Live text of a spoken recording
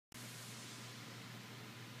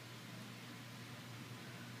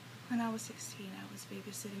When I was 16, I was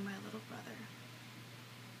babysitting my little brother,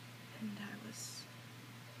 and I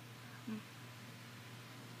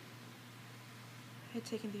had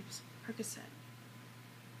taken the Percocet,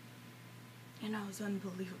 and I was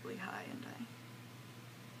unbelievably high, and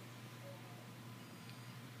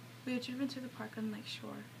we had driven to the park on Lake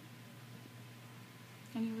Shore,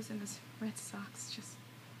 and he was in his red socks just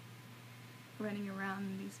running around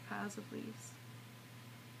in these piles of leaves,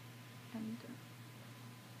 and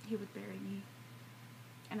he would bury me,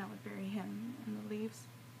 and I would bury him in the leaves,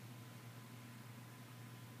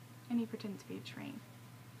 and he pretended to be a train.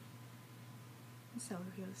 And so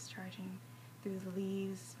he was charging through the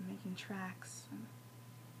leaves, making tracks, and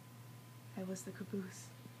I was the caboose.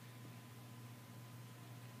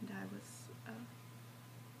 And I was,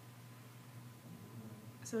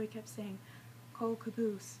 so he kept saying, "Coal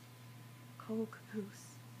caboose, coal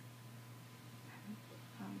caboose."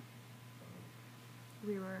 And,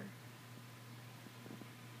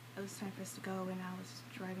 it was time for us to go, and I was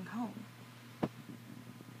driving home.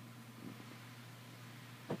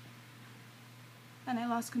 And I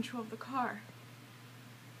lost control of the car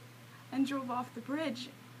and drove off the bridge,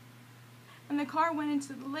 and the car went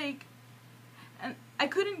into the lake, and I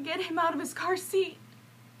couldn't get him out of his car seat,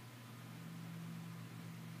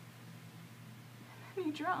 and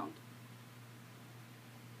he drowned.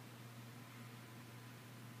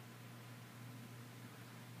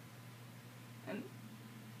 And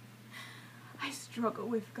I struggle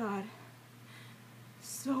with God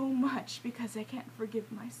so much because I can't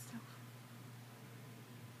forgive myself.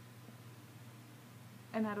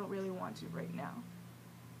 And I don't really want to right now.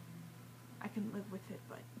 I can live with it,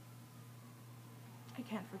 but I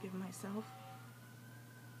can't forgive myself.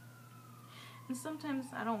 And sometimes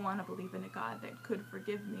I don't want to believe in a God that could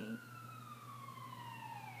forgive me.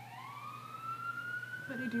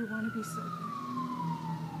 But I do want to be sober.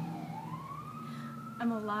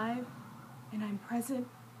 I'm alive, and I'm present,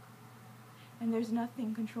 and there's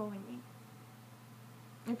nothing controlling me.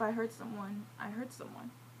 If I hurt someone, I hurt someone.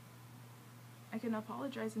 I can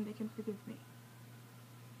apologize and they can forgive me.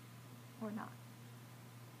 Or not.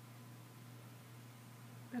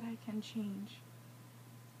 But I can change.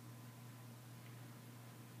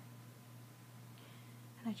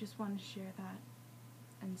 And I just wanted to share that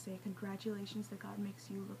and say congratulations that God makes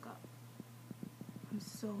you look up. I'm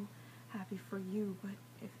so happy for you, but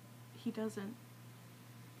if he doesn't,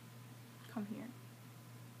 come here.